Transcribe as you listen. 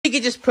We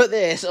could just put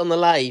this on the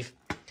lathe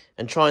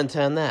and try and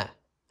turn that.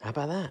 How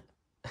about that?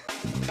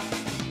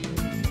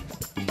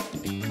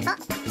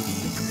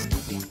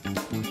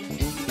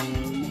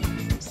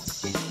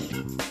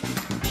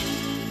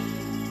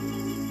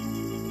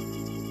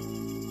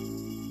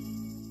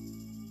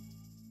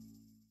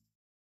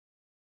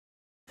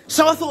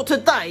 So I thought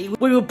today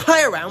we would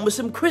play around with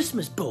some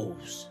Christmas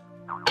balls.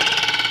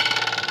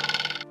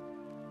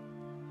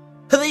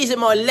 So these are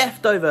my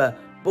leftover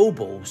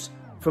baubles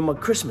from my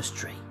Christmas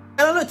tree.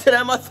 And I looked at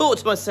them, I thought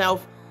to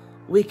myself,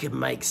 we could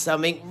make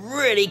something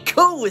really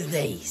cool with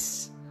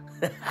these.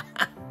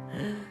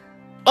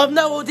 I've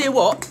no idea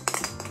what.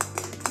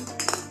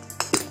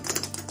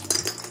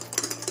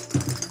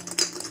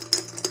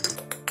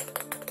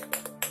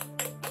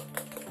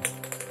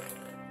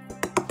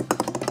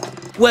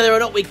 Whether or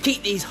not we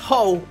keep these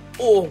whole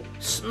or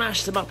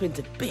smash them up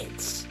into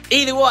bits.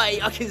 Either way,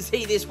 I can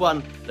see this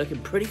one looking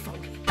pretty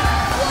funky. What the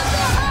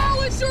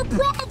hell is your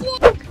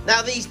problem?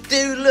 Now these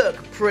do look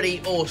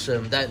pretty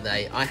awesome, don't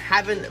they? I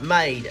haven't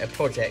made a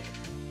project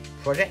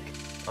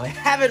I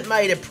haven't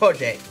made a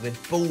project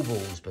with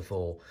baubles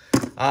before.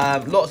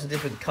 Lots of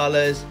different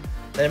colours.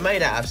 They're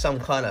made out of some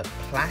kind of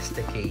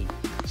plasticky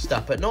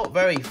stuff, but not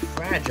very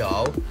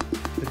fragile,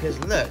 because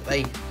look,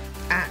 they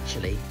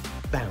actually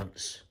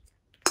bounce.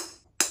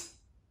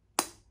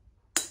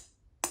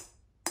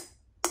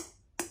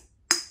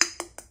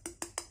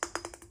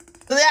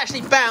 So they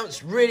actually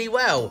bounce really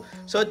well.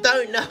 So I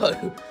don't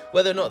know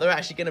whether or not they're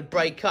actually going to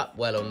break up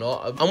well or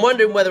not. I'm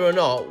wondering whether or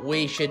not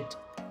we should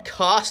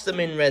cast them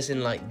in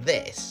resin like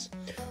this,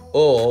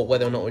 or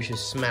whether or not we should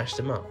smash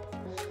them up.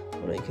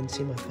 Well, you can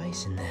see my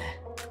face in there.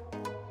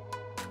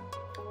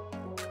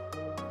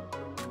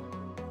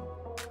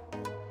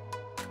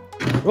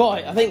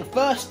 Right, I think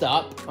first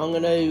up, I'm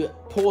going to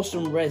pour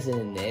some resin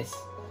in this,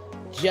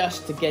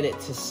 just to get it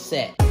to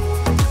set.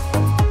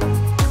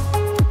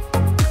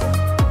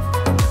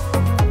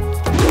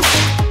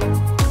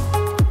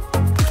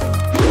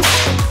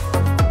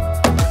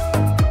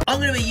 I'm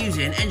going to be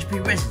using Entropy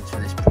Resins for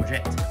this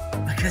project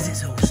because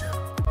it's awesome.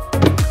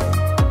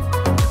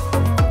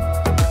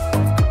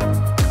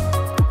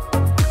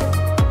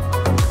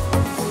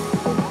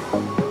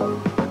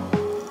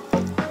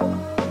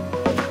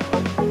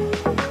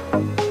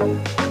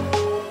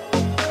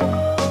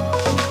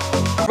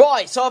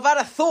 Right, so I've had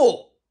a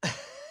thought.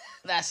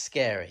 That's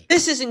scary.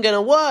 This isn't going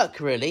to work,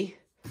 really.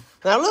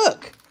 Now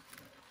look.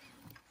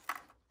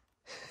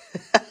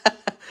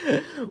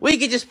 We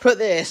could just put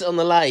this on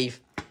the lathe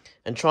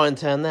and try and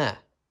turn that.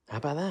 How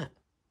about that?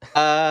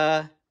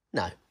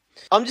 No.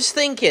 I'm just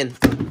thinking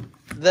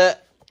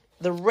that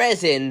the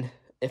resin,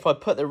 if I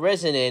put the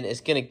resin in,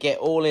 it's going to get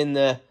all in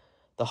the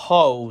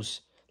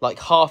holes, like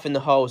half in the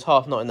holes,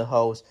 half not in the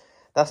holes.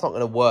 That's not going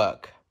to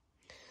work.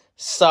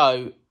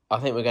 So I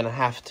think we're going to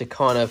have to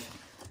kind of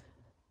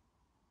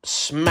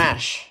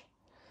smash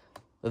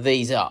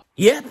these up.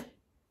 Yep,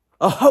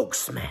 a Hulk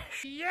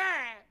smash. Yeah.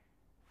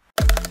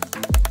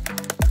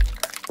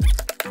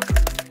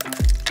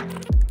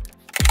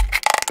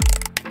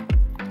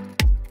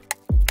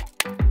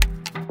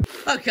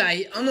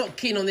 Okay, I'm not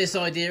keen on this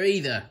idea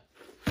either.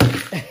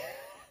 I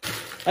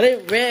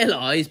didn't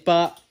realise,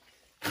 but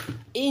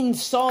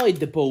inside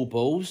the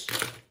baubles,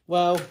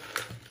 well,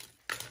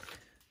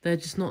 they're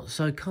just not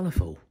so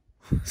colourful.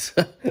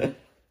 So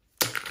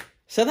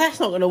that's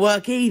not going to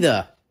work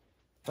either.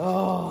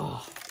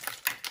 Oh.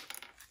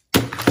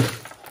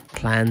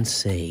 Plan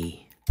C.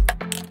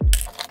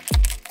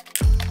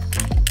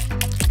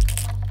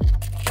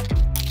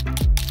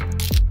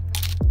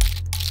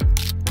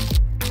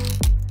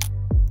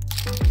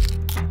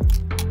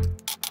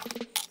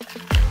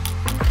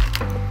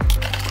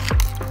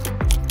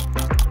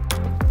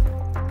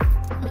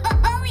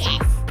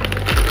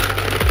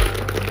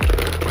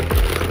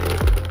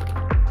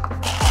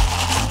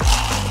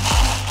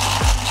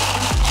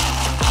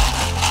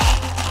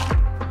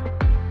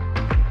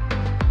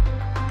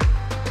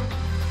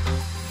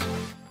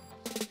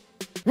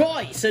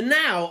 Right, so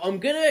now I'm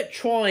going to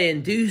try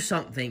and do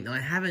something that I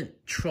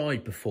haven't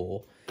tried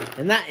before,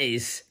 and that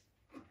is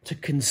to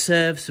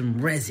conserve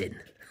some resin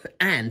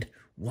and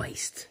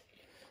waste.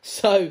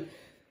 So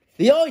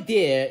the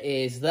idea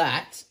is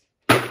that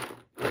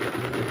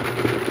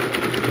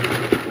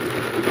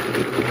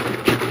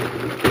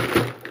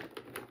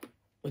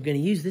we're going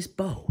to use this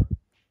bowl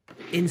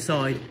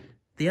inside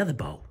the other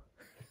bowl.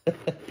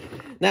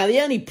 Now, the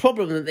only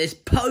problem that this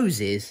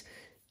poses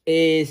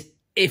is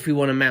if we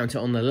want to mount it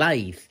on the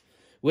lathe,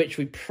 which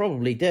we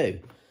probably do.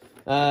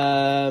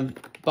 But,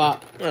 I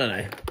don't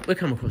know. We'll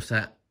come across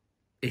that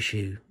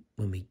issue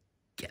when we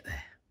get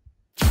there.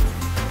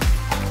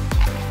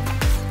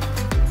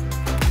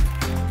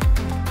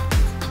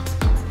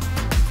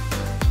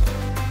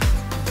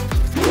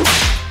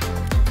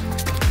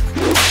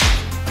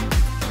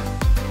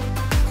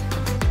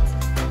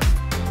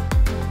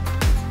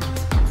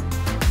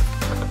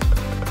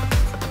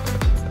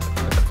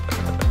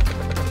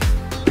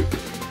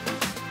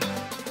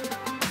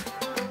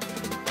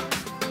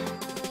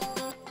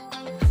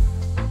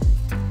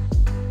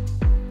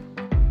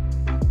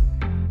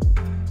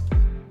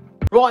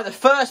 Right, the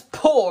first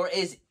pour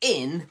is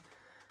in,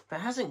 but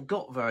it hasn't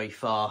got very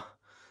far.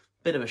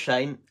 Bit of a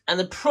shame. And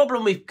the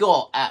problem we've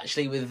got,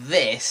 actually, with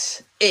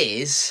this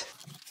is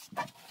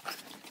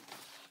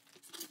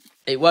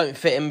it won't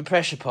fit in the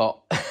pressure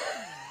pot.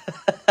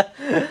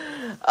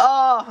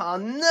 Oh,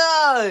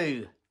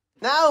 no!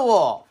 Now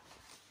what?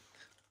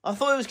 I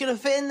thought it was going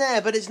to fit in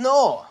there, but it's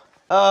not.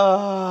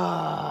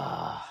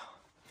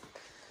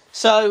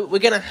 So we're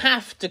going to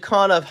have to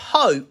kind of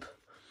hope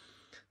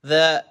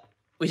that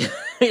we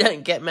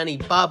don't get many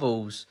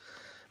bubbles.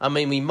 I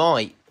mean, we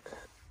might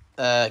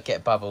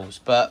get bubbles,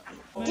 but...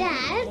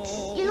 Dad,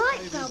 you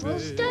like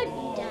bubbles, don't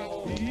you,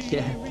 Dad?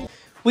 Yeah.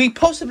 We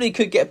possibly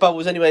could get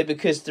bubbles anyway,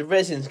 because the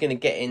resin's going to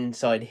get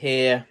inside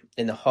here,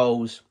 in the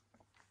holes.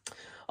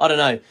 I don't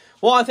know.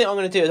 What I think I'm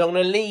going to do is I'm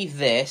going to leave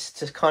this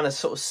to kind of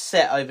sort of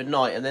set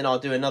overnight, and then I'll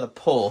do another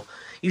pour.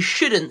 You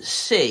shouldn't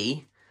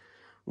see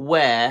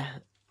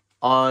where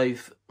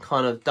I've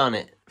kind of done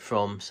it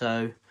from,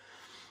 so...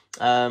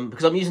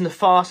 because I'm using the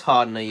fast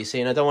hardener, you see,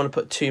 and I don't want to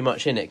put too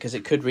much in it because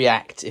it could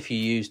react if you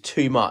use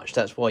too much.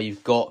 That's why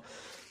you've got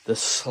the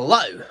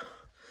slow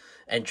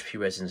Entropy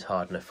Resins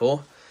hardener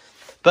for.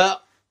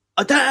 But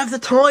I don't have the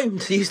time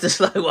to use the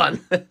slow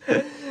one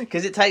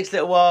because it takes a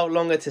little while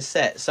longer to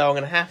set. So I'm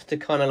going to have to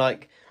kind of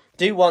like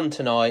do one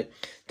tonight,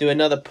 do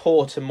another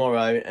pour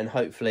tomorrow, and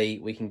hopefully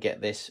we can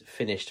get this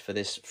finished for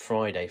this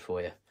Friday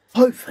for you.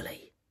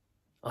 Hopefully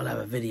I'll have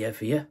a video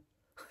for you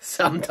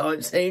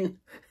sometime soon.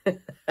 Am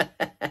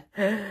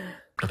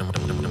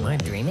I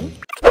dreaming?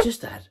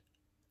 Just had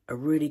a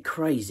really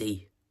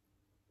crazy,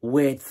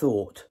 weird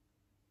thought.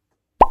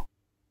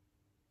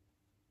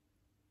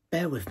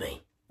 Bear with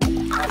me.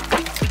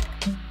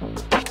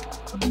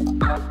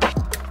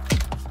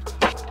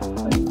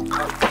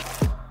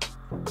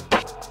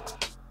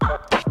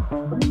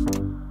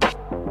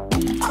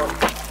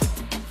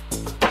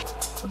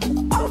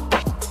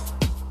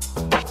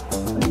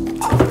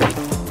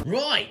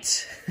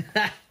 Right.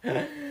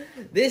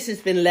 This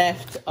has been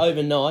left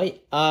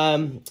overnight.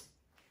 I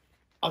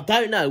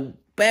don't know.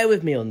 Bear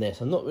with me on this.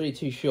 I'm not really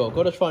too sure. I've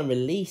got to try and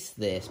release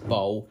this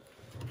bowl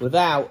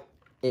without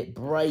it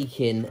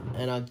breaking,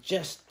 and I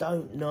just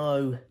don't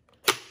know.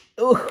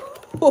 Ooh.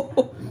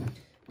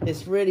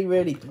 It's really,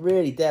 really,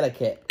 really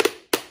delicate,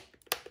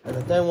 and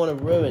I don't want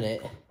to ruin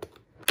it.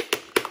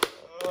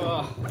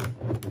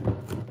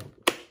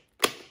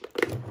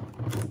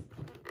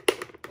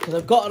 Because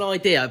I've got an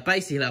idea.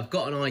 Basically, I've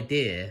got an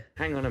idea.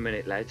 Hang on a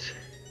minute, lads.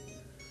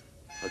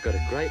 I've got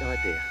a great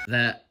idea.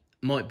 That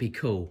might be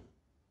cool.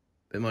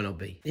 But it might not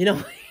be. You know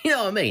what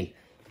I mean?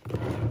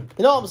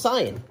 You know what I'm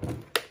saying?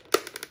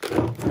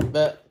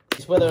 But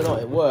it's whether or not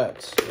it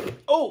works.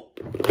 Oh!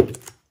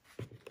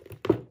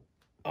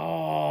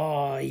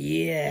 Oh,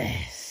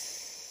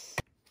 yes.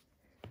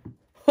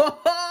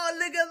 Oh,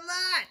 look at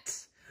that!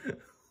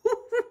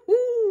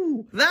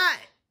 That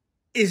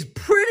is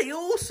pretty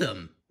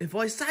awesome, if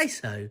I say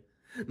so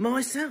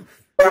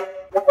myself.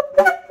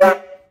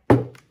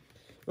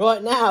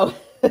 Right now,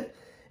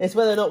 it's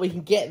whether or not we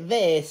can get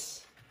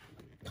this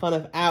kind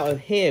of out of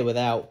here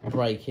without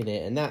breaking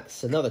it, and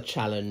that's another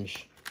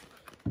challenge.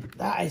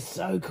 That is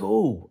so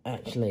cool,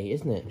 actually,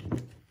 isn't it?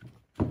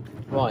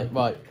 Right,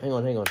 hang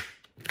on.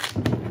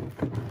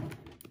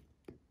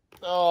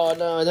 Oh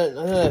no, I don't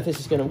know if this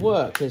is going to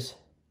work, because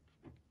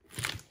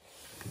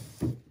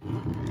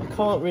I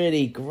can't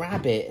really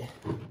grab it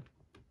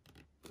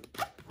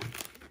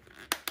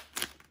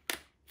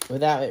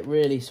without it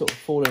really sort of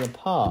falling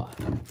apart.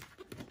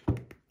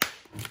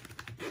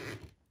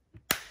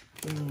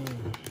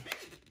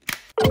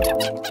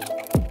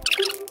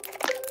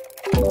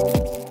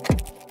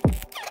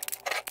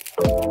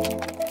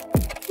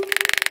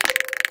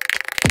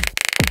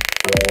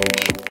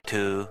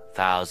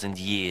 2,000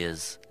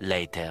 years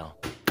later.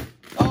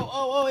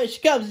 Oh, here she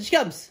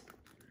comes.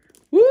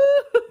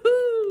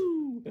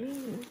 Woo-hoo-hoo!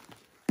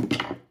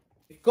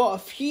 We've got a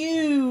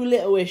few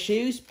little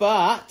issues,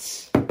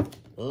 but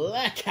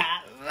look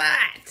at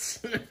that!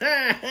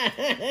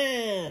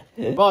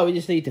 Right, we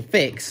just need to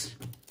fix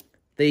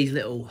these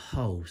little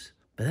holes,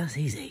 but that's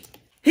easy.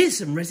 Here's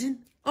some resin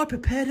I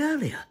prepared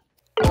earlier.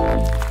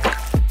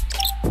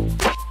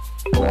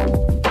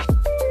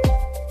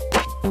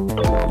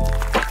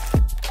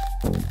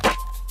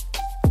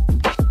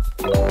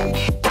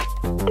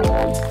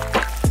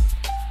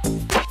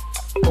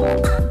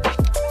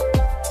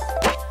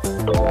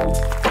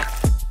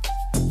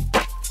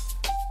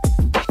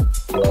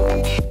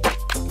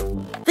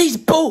 These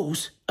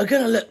balls are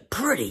gonna look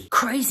pretty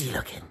crazy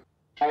looking.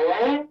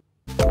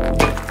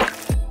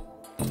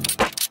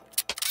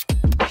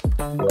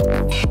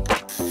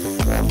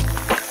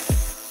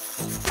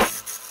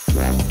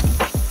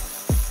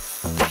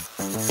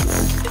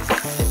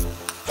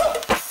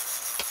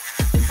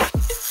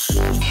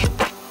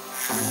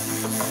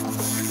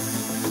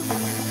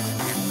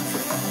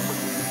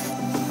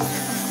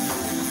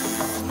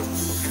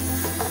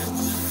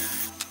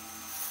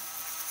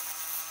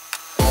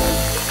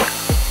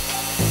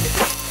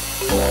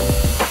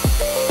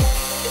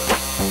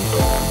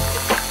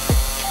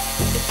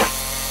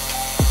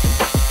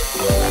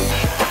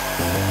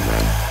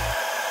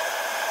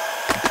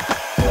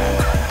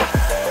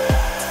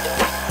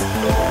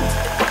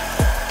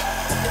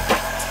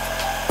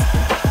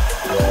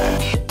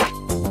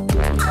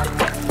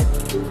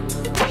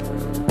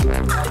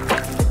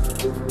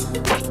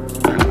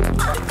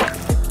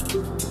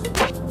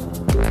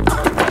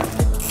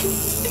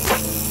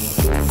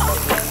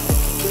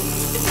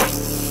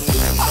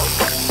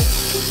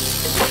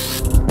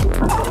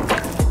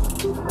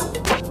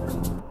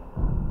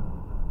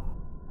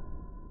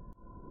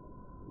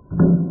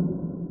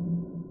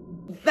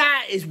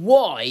 is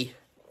why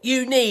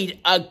you need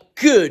a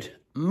good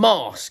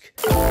mask.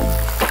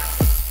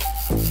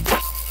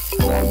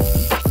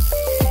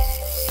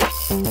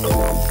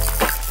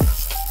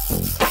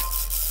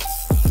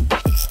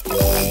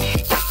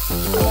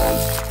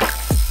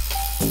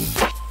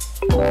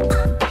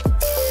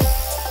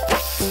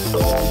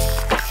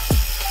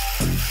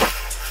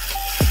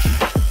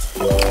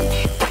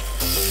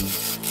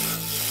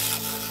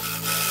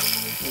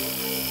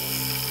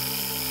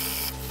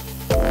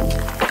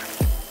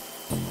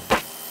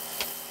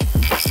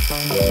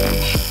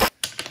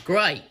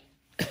 Great.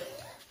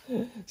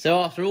 So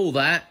after all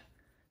that,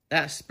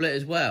 that's split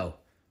as well.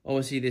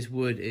 Obviously this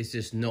wood is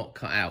just not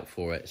cut out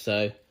for it.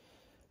 So,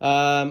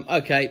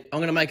 okay, I'm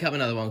going to make up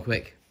another one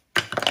quick.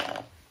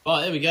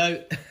 Right, there we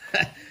go.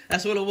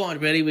 That's all I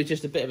wanted really, was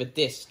just a bit of a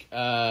disc.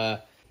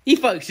 You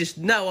folks just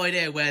no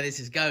idea where this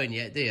is going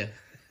yet, do you?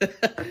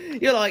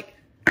 You're like,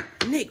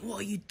 Nick, what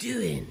are you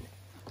doing?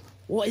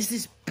 What is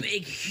this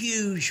big,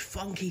 huge,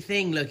 funky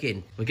thing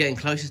looking? We're getting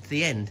closer to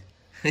the end.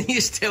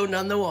 You're still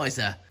none the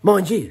wiser.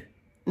 Mind you,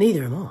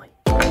 neither am I.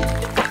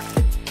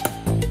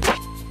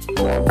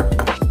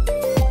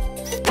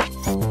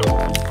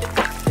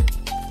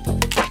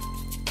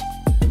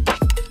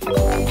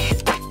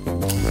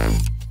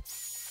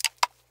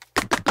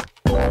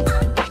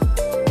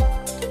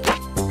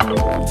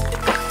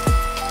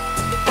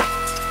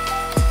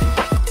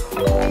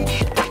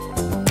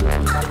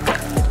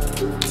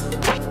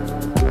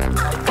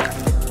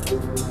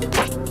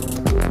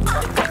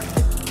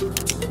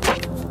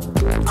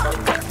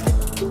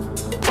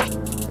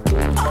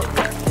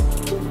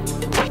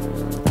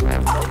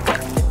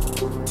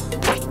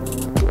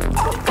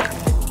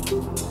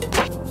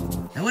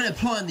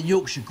 Applying the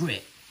Yorkshire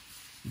Grit,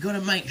 you've got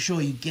to make sure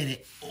you get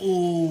it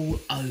all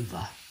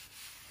over.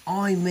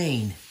 I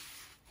mean,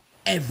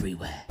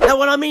 everywhere. Now,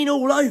 when I mean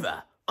all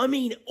over, I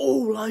mean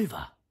all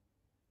over.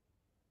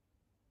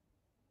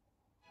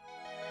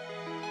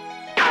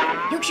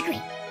 Yorkshire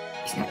Grit.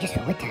 It's not just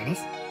for wood turners.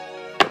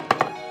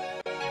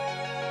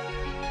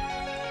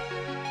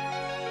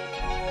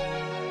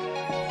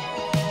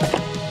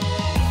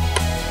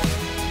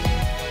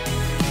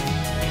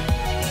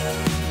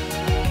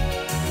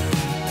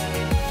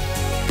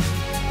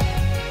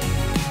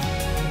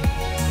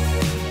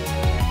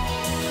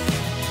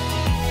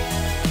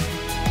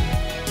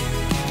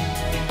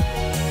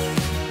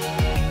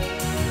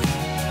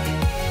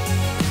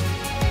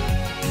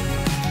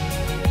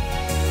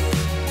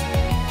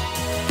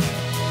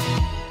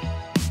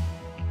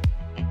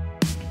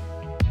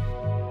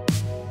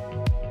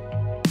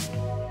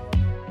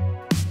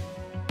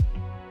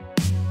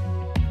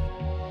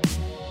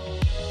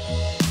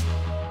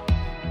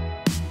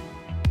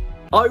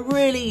 I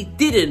really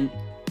didn't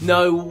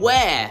know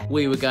where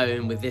we were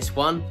going with this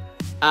one.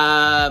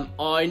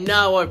 I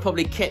know I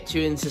probably kept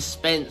you in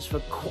suspense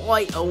for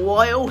quite a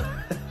while,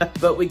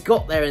 but we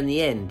got there in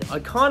the end. I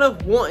kind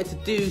of wanted to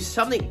do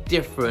something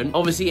different.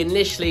 Obviously,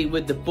 initially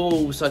with the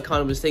balls, I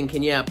kind of was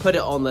thinking, yeah, put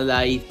it on the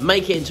lathe,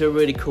 make it into a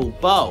really cool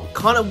bowl.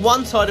 Kind of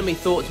one side of me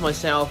thought to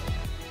myself,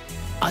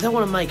 I don't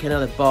want to make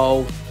another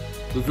bowl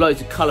with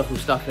loads of colourful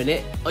stuff in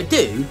it. I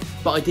do,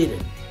 but I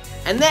didn't.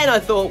 And then I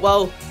thought,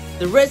 well,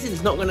 the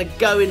resin's not going to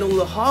go in all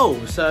the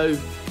holes, so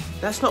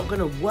that's not going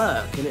to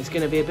work, and it's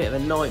going to be a bit of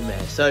a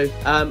nightmare. So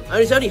I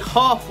was only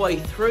halfway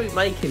through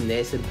making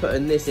this and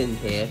putting this in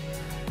here,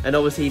 and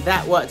obviously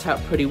that worked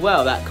out pretty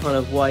well, that kind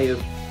of way of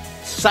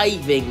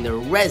saving the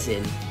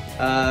resin.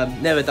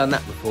 Never done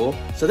that before,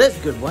 so there's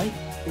a good way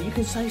that you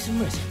can save some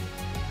resin.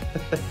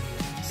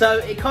 So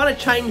it kind of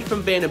changed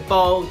from being a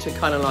bowl to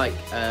kind of like,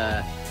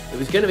 it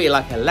was going to be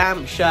like a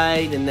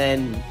lampshade, and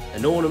then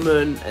an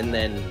ornament, and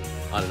then,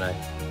 I don't know,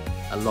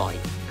 a light.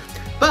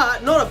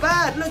 But not a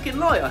bad looking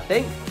light, I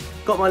think.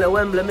 Got my little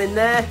emblem in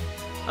there.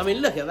 I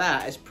mean, look at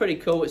that. It's pretty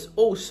cool. It's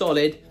all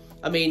solid.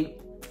 I mean,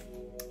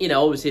 you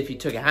know, obviously if you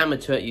took a hammer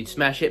to it, you'd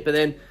smash it,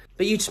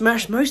 but you'd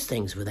smash most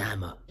things with a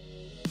hammer.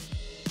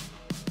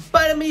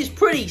 But I mean, it's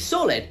pretty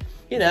solid.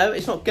 You know,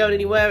 it's not going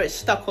anywhere. It's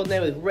stuck on there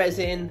with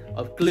resin.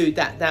 I've glued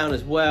that down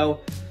as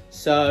well.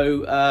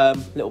 So,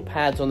 little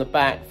pads on the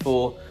back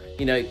for,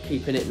 you know,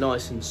 keeping it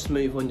nice and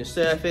smooth on your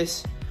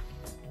surface.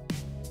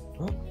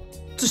 What?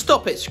 To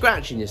stop it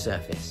scratching your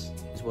surface,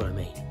 is what I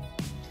mean.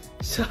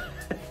 So,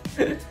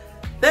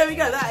 there we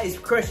go. That is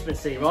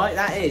Christmassy, right?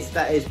 That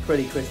is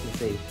pretty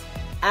Christmassy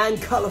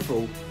and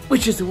colourful,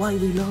 which is the way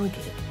we like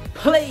it.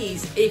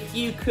 Please, if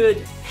you could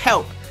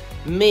help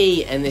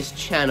me and this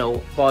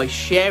channel by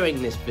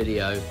sharing this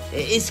video.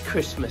 It is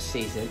Christmas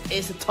season.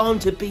 It's a time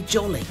to be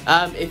jolly.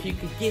 If you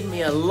could give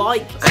me a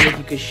like, and if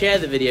you could share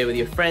the video with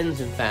your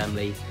friends and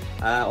family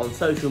on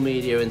social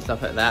media and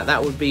stuff like that,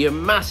 that would be a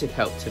massive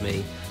help to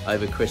me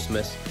over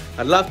Christmas.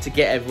 I'd love to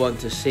get everyone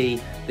to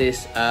see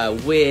this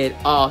weird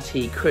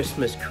arty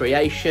Christmas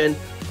creation.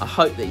 I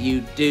hope that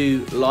you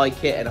do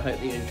like it, and I hope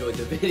that you enjoyed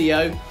the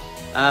video.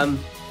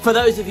 For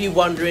those of you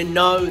wondering,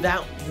 no,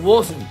 that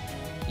wasn't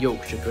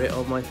Yorkshire Grit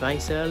on my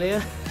face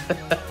earlier.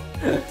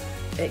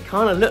 It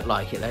kind of looked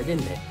like it though,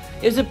 didn't it?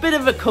 It was a bit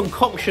of a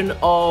concoction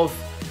of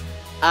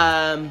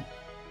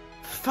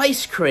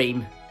face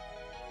cream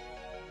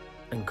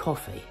and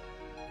coffee.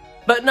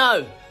 But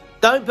no,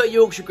 don't put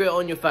Yorkshire Grit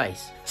on your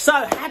face. So,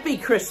 happy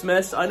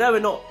Christmas. I know we're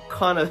not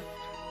kind of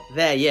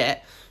there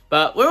yet,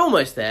 but we're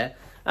almost there.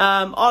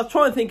 I'll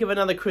try and think of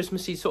another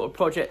Christmassy sort of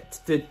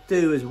project to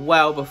do as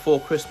well before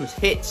Christmas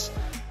hits.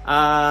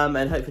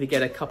 And hopefully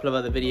get a couple of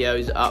other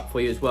videos up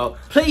for you as well.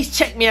 Please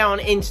check me out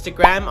on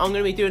Instagram. I'm going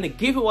to be doing a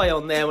giveaway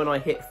on there when I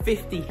hit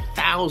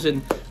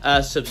 50,000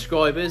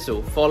 subscribers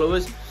or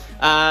followers.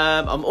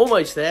 I'm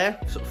almost there,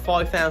 sort of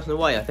 5,000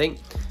 away, I think.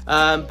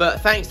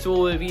 But thanks to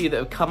all of you that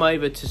have come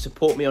over to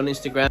support me on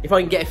Instagram. If I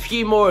can get a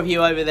few more of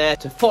you over there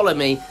to follow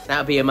me, that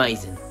would be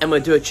amazing. And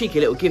we'll do a cheeky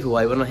little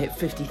giveaway when I hit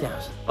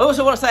 50,000. I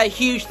also want to say a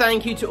huge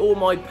thank you to all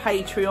my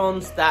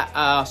Patreons that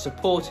are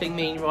supporting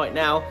me right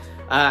now.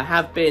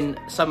 Have been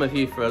some of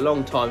you for a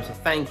long time, so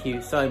thank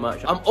you so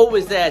much. I'm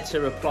always there to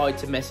reply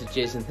to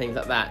messages and things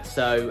like that,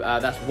 so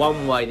that's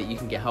one way that you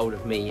can get hold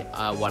of me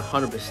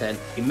 100%.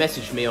 You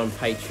message me on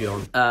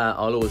Patreon,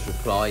 I'll always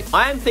reply.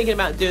 I am thinking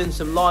about doing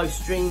some live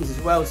streams as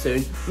well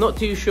soon. Not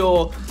too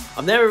sure.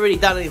 I've never really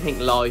done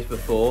anything live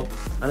before,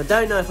 and I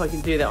don't know if I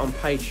can do that on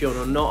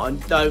Patreon or not. I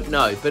don't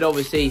know, but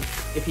obviously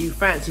if you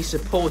fancy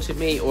supporting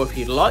me, or if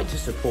you'd like to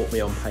support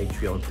me on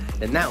Patreon,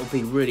 then that would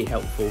be really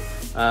helpful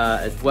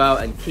as well,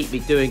 and keep me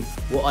doing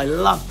what I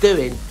love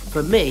doing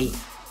for me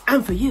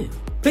and for you.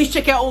 Please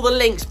check out all the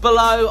links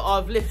below.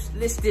 I've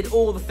listed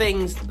all the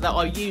things that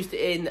I used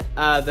in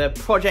the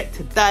project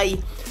today,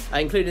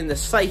 including the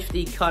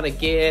safety kind of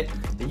gear,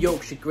 the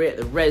Yorkshire Grit,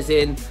 the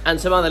resin, and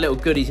some other little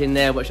goodies in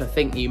there which I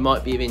think you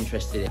might be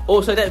interested in.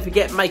 Also, don't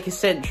forget, Maker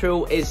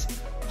Central is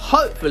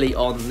hopefully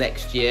on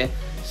next year,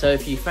 so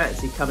if you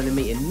fancy coming and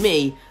meeting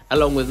me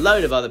along with a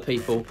load of other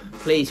people,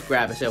 please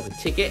grab yourself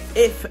a ticket.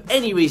 If for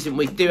any reason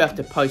we do have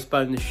to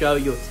postpone the show,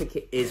 your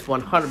ticket is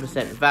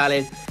 100%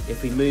 valid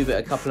if we move it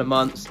a couple of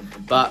months,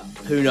 but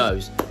who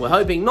knows? We're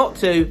hoping not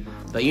to,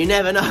 but you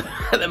never know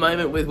at the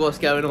moment with what's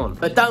going on.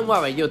 But don't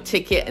worry, your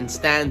ticket and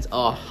stands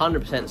are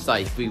 100%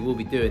 safe. We will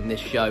be doing this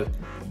show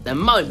the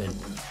moment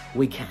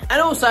we can.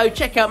 And also,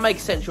 check out Maker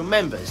Central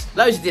members.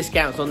 Loads of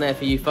discounts on there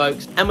for you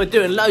folks, and we're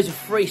doing loads of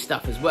free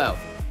stuff as well.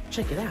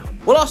 Check it out.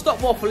 Well, I'll stop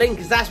waffling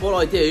because that's what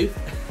I do.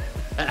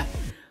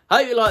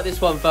 Hope you like this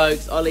one,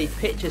 folks. I'll leave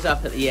pictures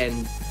up at the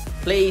end.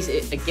 Please,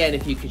 again,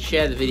 if you could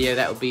share the video,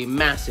 that would be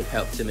massive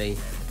help to me.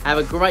 Have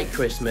a great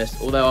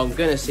Christmas, although I'm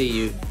going to see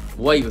you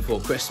way before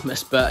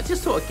Christmas, but I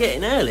just thought I'd get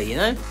in early, you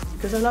know,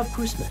 because I love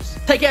Christmas.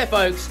 Take care,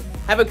 folks.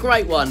 Have a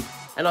great one,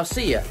 and I'll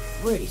see you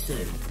really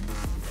soon.